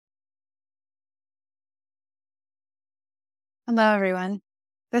Hello, everyone.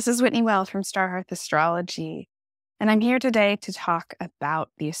 This is Whitney Well from Starhearth Astrology, and I'm here today to talk about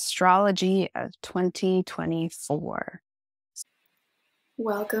the astrology of 2024.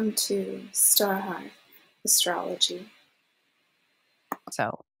 Welcome to Starhearth Astrology.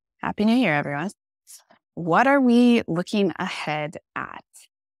 So, Happy New Year, everyone. What are we looking ahead at?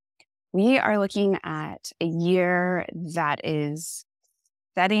 We are looking at a year that is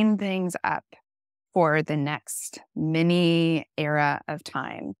setting things up for the next mini era of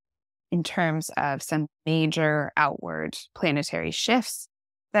time in terms of some major outward planetary shifts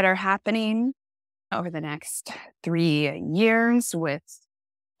that are happening over the next 3 years, with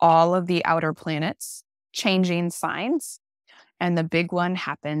all of the outer planets changing signs. And the big one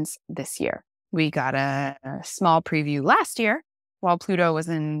happens this year. We got a small preview last year while Pluto was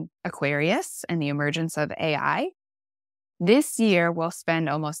in Aquarius and the emergence of AI. This year, we'll spend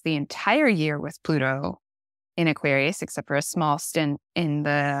almost the entire year with Pluto in Aquarius, except for a small stint in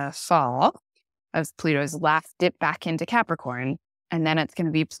the fall of Pluto's last dip back into Capricorn. And then it's going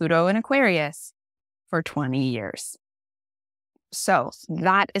to be Pluto in Aquarius for 20 years. So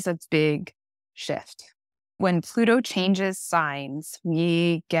that is a big shift. When Pluto changes signs,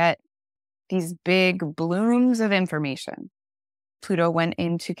 we get these big blooms of information. Pluto went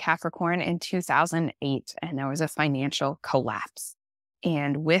into Capricorn in 2008, and there was a financial collapse.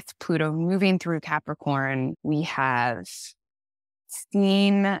 And with Pluto moving through Capricorn, we have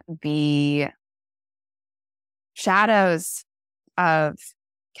seen the shadows of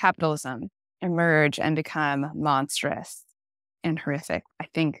capitalism emerge and become monstrous and horrific. I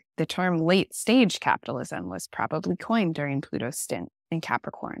think the term late stage capitalism was probably coined during Pluto's stint in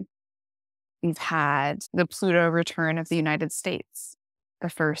Capricorn. We've had the Pluto return of the United States, the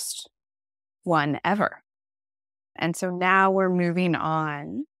first one ever. And so now we're moving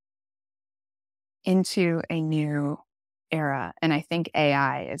on into a new era. And I think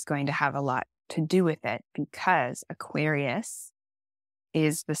AI is going to have a lot to do with it, because Aquarius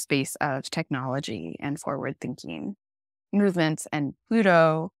is the space of technology and forward thinking movements, and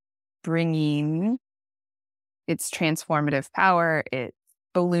Pluto bringing its transformative power, it's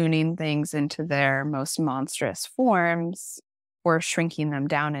ballooning things into their most monstrous forms or shrinking them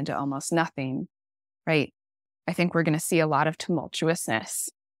down into almost nothing, right? I think we're going to see a lot of tumultuousness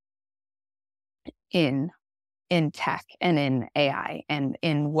in tech and in AI and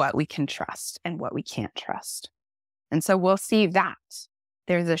in what we can trust and what we can't trust. And so we'll see that.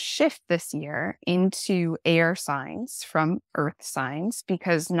 There's a shift this year into air signs from earth signs,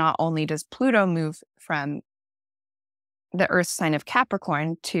 because not only does Pluto move from the earth sign of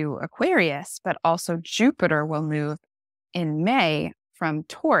Capricorn to Aquarius, but also Jupiter will move in May from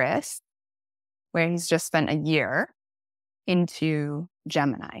Taurus, where he's just spent a year, into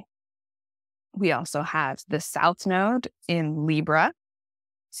Gemini. We also have the South Node in Libra.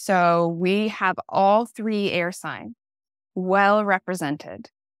 So we have all three air signs well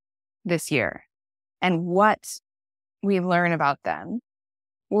represented this year. And what we learn about them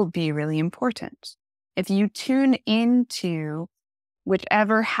will be really important. If you tune into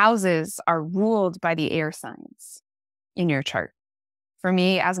whichever houses are ruled by the air signs in your chart. For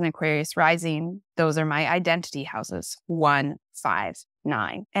me, as an Aquarius rising, those are my identity houses, 1, 5,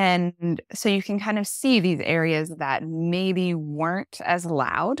 9. And so you can kind of see these areas that maybe weren't as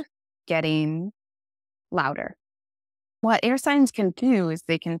loud getting louder. What air signs can do is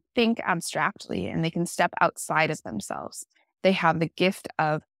they can think abstractly and they can step outside of themselves. They have the gift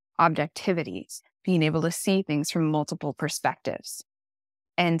of objectivity, being able to see things from multiple perspectives.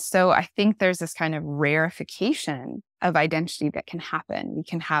 And so I think there's this kind of rarefication of identity that can happen. We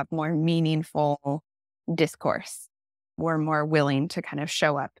can have more meaningful discourse. We're more willing to kind of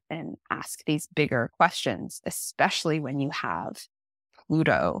show up and ask these bigger questions, especially when you have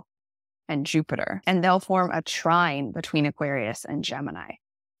Pluto and Jupiter, and they'll form a trine between Aquarius and Gemini.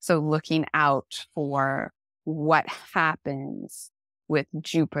 So looking out for what happens with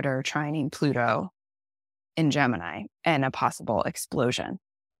Jupiter trining Pluto in Gemini and a possible explosion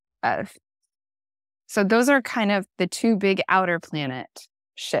of. So those are kind of the two big outer planet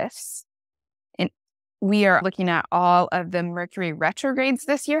shifts. And we are looking at all of the Mercury retrogrades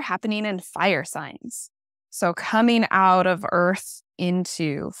this year happening in fire signs. So coming out of Earth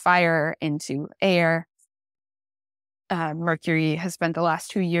into fire, into air. Mercury has spent the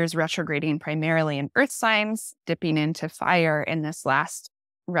last 2 years retrograding primarily in earth signs, dipping into fire in this last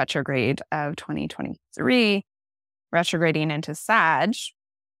retrograde of 2023, retrograding into Sag.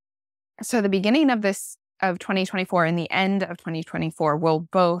 So the beginning of 2024 and the end of 2024 will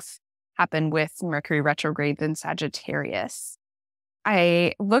both happen with Mercury retrograde in Sagittarius.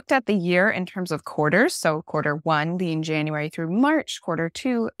 I looked at the year in terms of quarters. So quarter one being January through March, quarter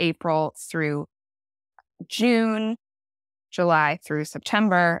two, April through June, July through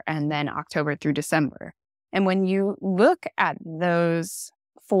September, and then October through December. And when you look at those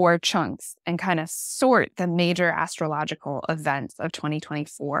 4 chunks and kind of sort the major astrological events of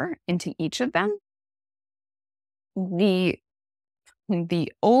 2024 into each of them, the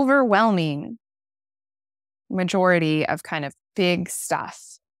overwhelming majority of kind of big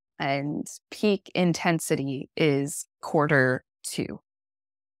stuff and peak intensity is quarter two.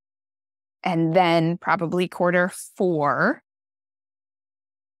 And then probably quarter four.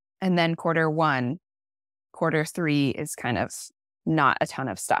 And then quarter one. Quarter three is kind of not a ton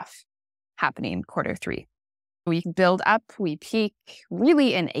of stuff happening quarter three. We build up, we peak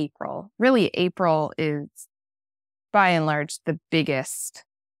really in April. Really, April is by and large the biggest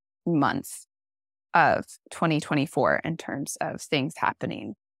month of 2024 in terms of things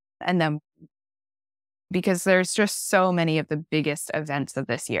happening. And then because there's just so many of the biggest events of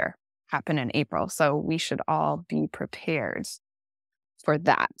this year happen in April. So we should all be prepared for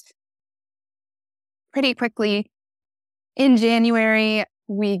that. Pretty quickly in January,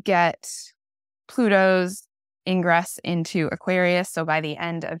 we get Pluto's ingress into Aquarius. So by the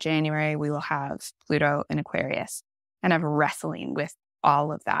end of January, we will have Pluto in Aquarius, and I'm wrestling with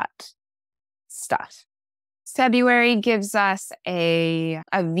all of that stuff. February gives us a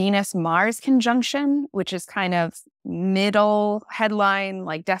Venus-Mars conjunction, which is kind of middle headline,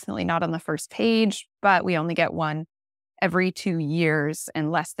 like definitely not on the first page, but we only get one every 2 years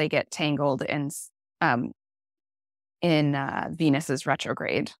unless they get tangled in Venus's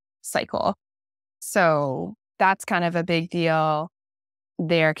retrograde cycle. So that's kind of a big deal.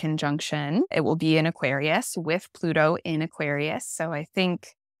 Their conjunction, it will be in Aquarius with Pluto in Aquarius. So I think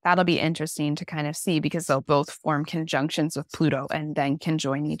that'll be interesting to kind of see because they'll both form conjunctions with Pluto and then can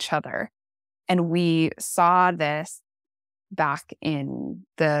join each other. And we saw this back in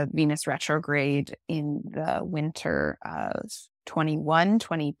the Venus retrograde in the winter of 21,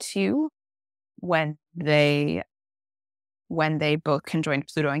 22, when they both conjoined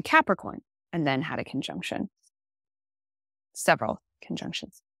Pluto in Capricorn and then had a conjunction, several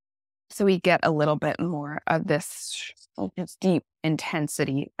conjunctions. So we get a little bit more of this deep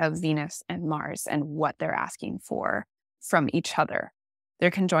intensity of Venus and Mars and what they're asking for from each other. They're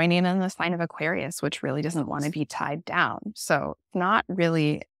conjoining in the sign of Aquarius, which really doesn't want to be tied down. So it's not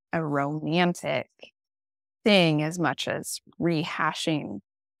really a romantic thing as much as rehashing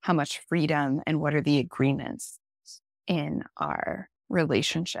how much freedom and what are the agreements in our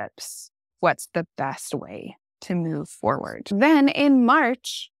relationships. What's the best way to move forward? Then in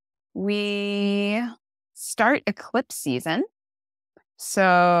March, we start eclipse season.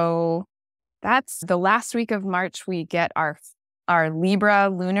 So that's the last week of March, we get our Libra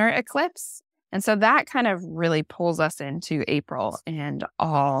lunar eclipse. And so that kind of really pulls us into April and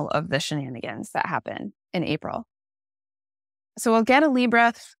all of the shenanigans that happen in April. So we'll get a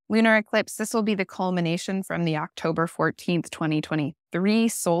Libra lunar eclipse. This will be the culmination from the October 14th, 2023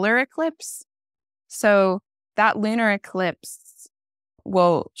 solar eclipse. So that lunar eclipse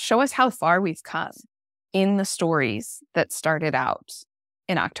will show us how far we've come in the stories that started out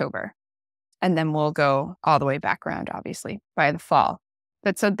in October. And then we'll go all the way back around, obviously, by the fall.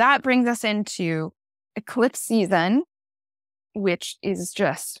 But so that brings us into eclipse season, which is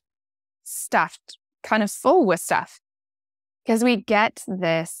just stuffed, kind of full with stuff. Because we get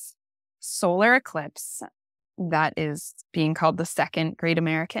this solar eclipse that is being called the Second Great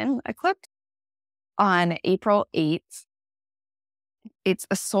American Eclipse on April 8th. It's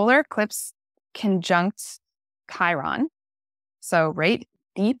a solar eclipse conjunct Chiron. So right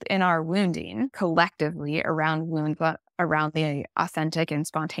deep in our wounding, collectively around wounds, around the authentic and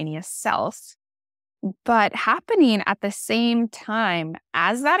spontaneous self, but happening at the same time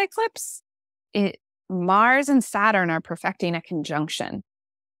as that eclipse, Mars and Saturn are perfecting a conjunction.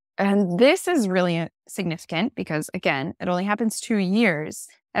 And this is really significant because, again, it only happens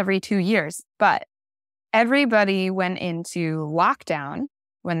every 2 years. But everybody went into lockdown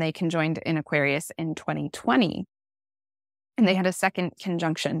when they conjoined in Aquarius in 2020. And they had a second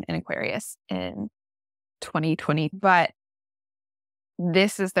conjunction in Aquarius in 2020. But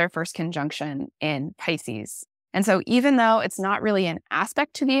this is their first conjunction in Pisces. And so even though it's not really an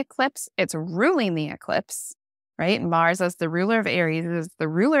aspect to the eclipse, it's ruling the eclipse, right? Mars as the ruler of Aries is the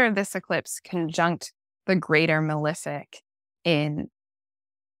ruler of this eclipse conjunct the greater malefic in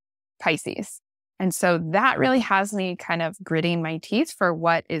Pisces. And so that really has me kind of gritting my teeth for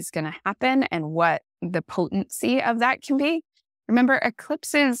what is going to happen and what the potency of that can be. Remember,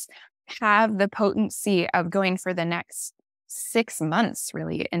 eclipses have the potency of going for the next 6 months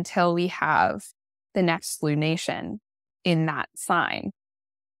really until we have the next lunation in that sign.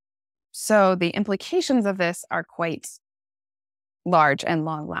 So the implications of this are quite large and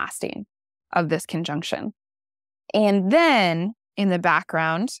long lasting of this conjunction. And then in the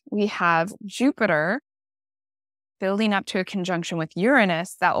background, we have Jupiter building up to a conjunction with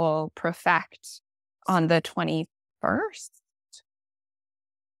Uranus that will perfect on the 21st. I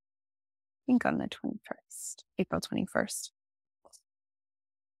think on the 21st, April 21st.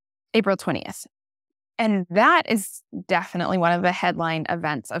 April 20th. And that is definitely one of the headline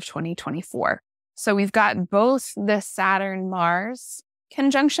events of 2024. So we've got both the Saturn-Mars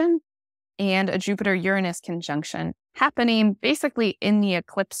conjunction and a Jupiter-Uranus conjunction happening basically in the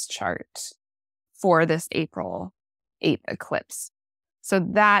eclipse chart for this April 8th eclipse. So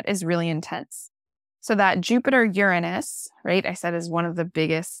that is really intense. So that Jupiter-Uranus, right, I said is one of the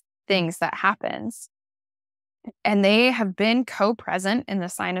biggest things that happens. And they have been co-present in the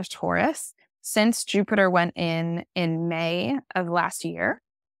sign of Taurus since Jupiter went in May of last year,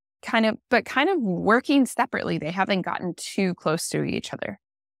 kind of working separately. They haven't gotten too close to each other,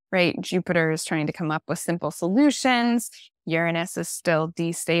 right? Jupiter is trying to come up with simple solutions. Uranus is still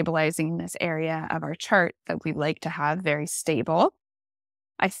destabilizing this area of our chart that we like to have very stable.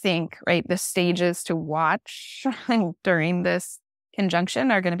 I think, right, the stages to watch during this conjunction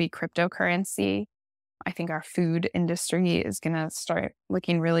are going to be cryptocurrency. I think our food industry is going to start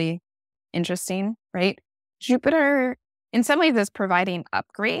looking really interesting, right? Jupiter, in some ways, is providing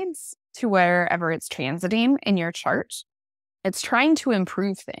upgrades to wherever it's transiting in your chart. It's trying to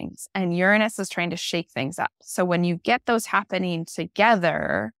improve things, and Uranus is trying to shake things up. So when you get those happening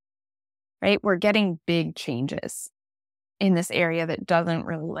together, right, we're getting big changes in this area that doesn't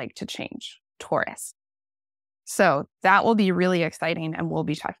really like to change, Taurus. So that will be really exciting, and we'll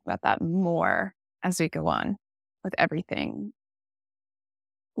be talking about that more as we go on with everything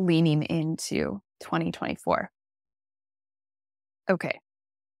leaning into 2024. Okay,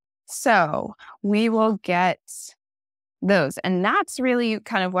 so we will get those. And that's really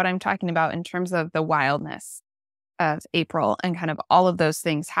kind of what I'm talking about in terms of the wildness of April and kind of all of those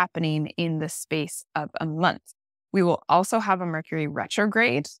things happening in the space of a month. We will also have a Mercury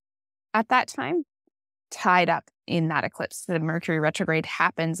retrograde at that time tied up in that eclipse. The Mercury retrograde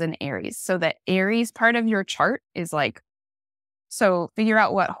happens in Aries. So the Aries part of your chart is like, so figure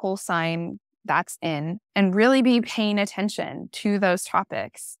out what whole sign that's in and really be paying attention to those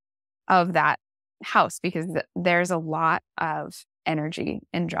topics of that house, because there's a lot of energy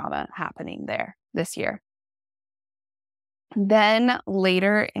and drama happening there this year. Then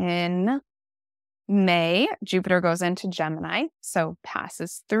later in May, Jupiter goes into Gemini, so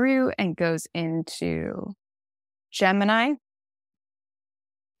passes through and goes into Gemini,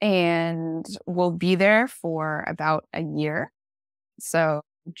 and will be there for about a year. So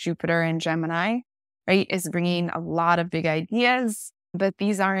Jupiter in Gemini, right, is bringing a lot of big ideas, but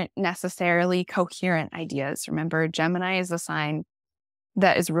these aren't necessarily coherent ideas. Remember, Gemini is a sign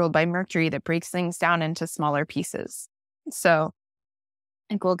that is ruled by Mercury that breaks things down into smaller pieces. So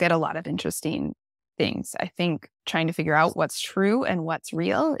I think we'll get a lot of interesting things. I think trying to figure out what's true and what's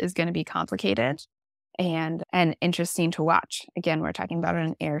real is going to be complicated and interesting to watch. Again, we're talking about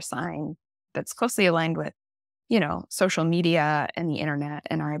an air sign that's closely aligned with, social media and the internet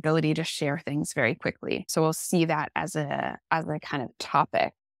and our ability to share things very quickly. So we'll see that as a kind of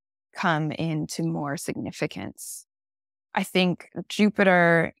topic come into more significance. I think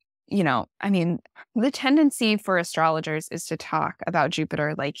Jupiter, the tendency for astrologers is to talk about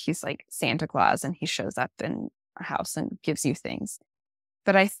Jupiter like he's like Santa Claus and he shows up in a house and gives you things.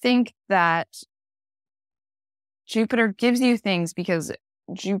 But I think that Jupiter gives you things because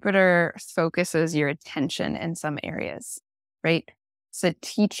Jupiter focuses your attention in some areas, right? It's a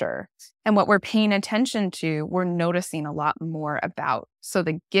teacher. And what we're paying attention to, we're noticing a lot more about. So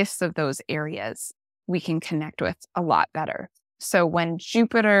the gifts of those areas we can connect with a lot better. So when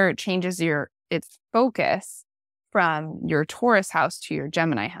Jupiter changes its focus from your Taurus house to your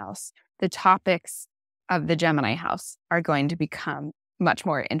Gemini house, the topics of the Gemini house are going to become much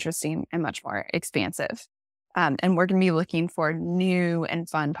more interesting and much more expansive. And we're going to be looking for new and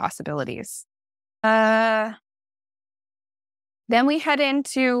fun possibilities. Then we head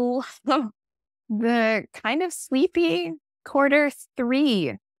into the kind of sleepy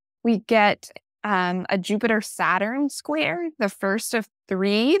Q3. We get a Jupiter-Saturn square, the first of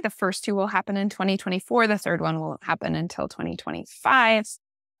 3. The first 2 will happen in 2024. The third one will happen until 2025.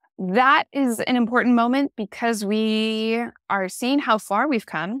 That is an important moment because we are seeing how far we've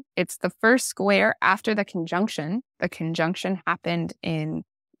come. It's the first square after the conjunction. The conjunction happened in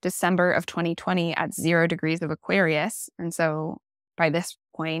December of 2020 at 0 degrees of Aquarius. And so by this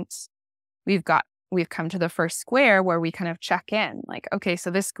point, we've come to the first square where we kind of check in like, okay,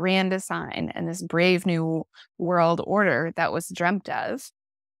 so this grand design and this brave new world order that was dreamt of,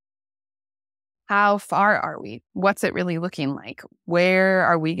 how far are we? What's it really looking like? Where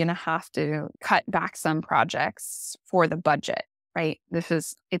are we going to have to cut back some projects for the budget, right?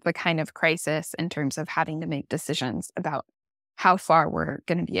 It's a kind of crisis in terms of having to make decisions about how far we're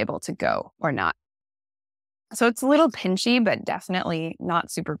going to be able to go or not. So it's a little pinchy, but definitely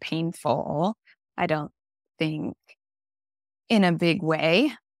not super painful, I don't think, in a big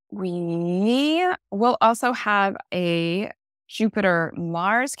way. We will also have a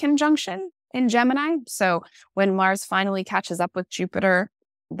Jupiter-Mars conjunction in Gemini. So when Mars finally catches up with Jupiter,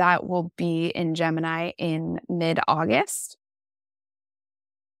 that will be in Gemini in mid-August.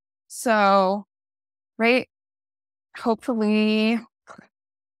 So, right, hopefully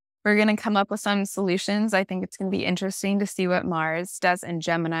we're going to come up with some solutions. I think it's going to be interesting to see what Mars does in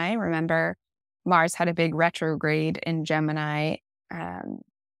Gemini. Remember, Mars had a big retrograde in Gemini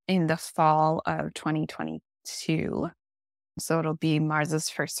in the fall of 2022. So it'll be Mars's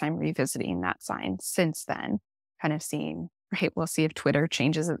first time revisiting that sign since then, kind of seeing, right? We'll see if Twitter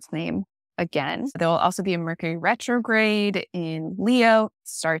changes its name again. There'll also be a Mercury retrograde in Leo,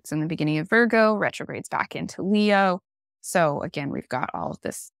 starts in the beginning of Virgo, retrogrades back into Leo. So again, we've got all of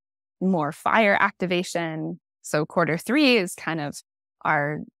this more fire activation. So Q3 is kind of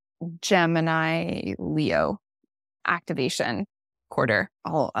our Gemini Leo activation quarter,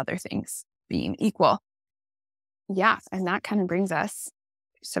 all other things being equal. Yeah, and that kind of brings us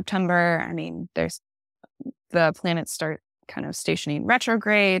to September. I mean, there's the planets start kind of stationing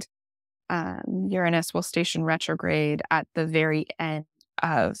retrograde. Uranus will station retrograde at the very end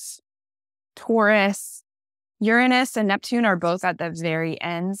of Taurus. Uranus and Neptune are both at the very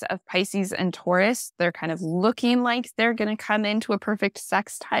ends of Pisces and Taurus. They're kind of looking like they're going to come into a perfect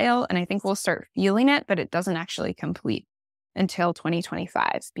sextile, and I think we'll start feeling it, but it doesn't actually complete until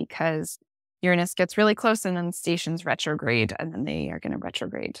 2025 because Uranus gets really close and then stations retrograde, and then they are going to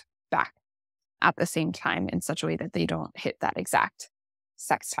retrograde back at the same time in such a way that they don't hit that exact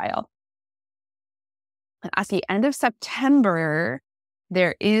sextile. At the end of September,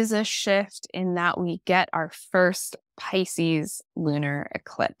 there is a shift in that we get our first Pisces lunar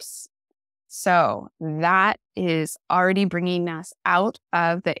eclipse. So that is already bringing us out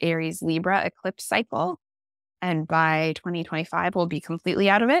of the Aries Libra eclipse cycle. And by 2025, we'll be completely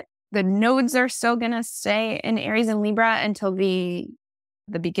out of it. The nodes are still going to stay in Aries and Libra until the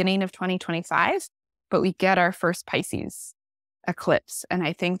beginning of 2025, but we get our first Pisces eclipse. And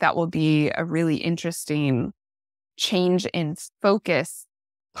I think that will be a really interesting change in focus,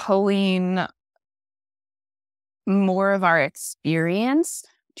 pulling more of our experience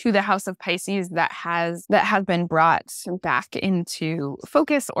to the house of Pisces that has been brought back into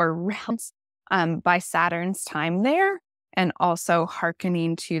focus or realms by Saturn's time there, and also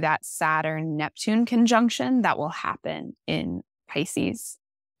hearkening to that Saturn-Neptune conjunction that will happen in Pisces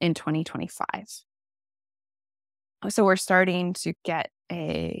in 2025. So we're starting to get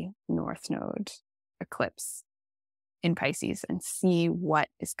a North Node eclipse in Pisces and see what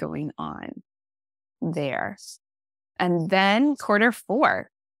is going on there. And then Q4,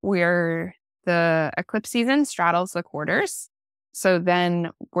 where the eclipse season straddles the quarters. So then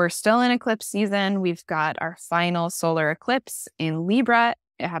we're still in eclipse season. We've got our final solar eclipse in Libra.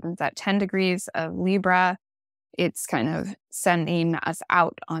 It happens at 10 degrees of Libra. It's kind of sending us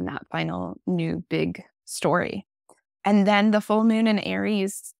out on that final new big story. And then the full moon in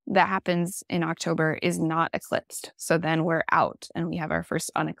Aries that happens in October is not eclipsed. So then we're out and we have our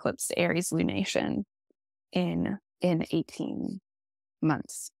first uneclipsed Aries lunation in 18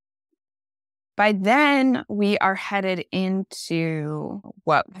 months. By then, we are headed into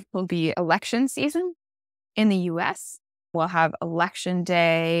what will be election season in the US. We'll have election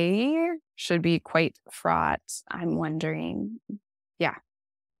day, should be quite fraught. I'm wondering,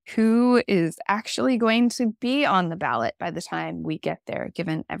 who is actually going to be on the ballot by the time we get there,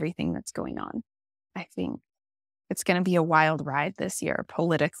 given everything that's going on. I think it's going to be a wild ride this year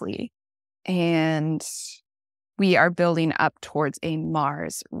politically. And we are building up towards a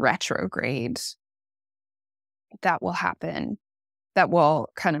Mars retrograde that will happen, that will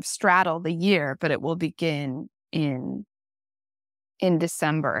kind of straddle the year, but it will begin in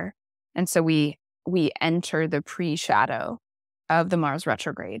December. And so we enter the pre-shadow of the Mars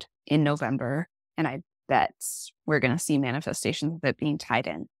retrograde in November. And I bet we're going to see manifestations of it being tied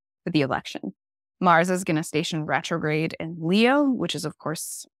in with the election. Mars is going to station retrograde in Leo, which is, of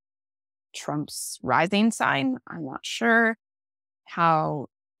course, Trump's rising sign. I'm not sure how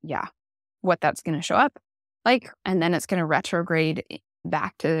what that's going to show up like. And then it's going to retrograde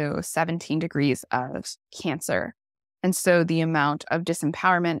back to 17 degrees of Cancer. And so the amount of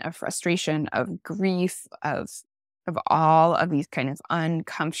disempowerment, of frustration, of grief, of all of these kind of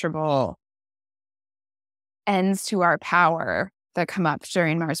uncomfortable ends to our power that come up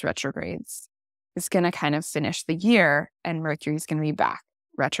during Mars retrogrades is going to kind of finish the year, and Mercury is going to be back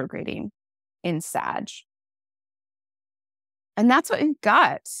retrograding in Sag. And that's what we've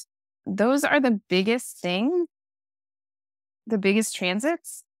got. Those are the biggest thing, the biggest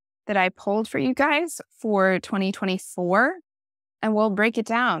transits that I pulled for you guys for 2024. And we'll break it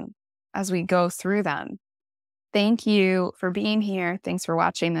down as we go through them. Thank you for being here. Thanks for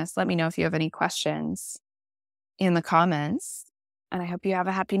watching this. Let me know if you have any questions in the comments. And I hope you have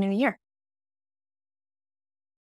a happy new year.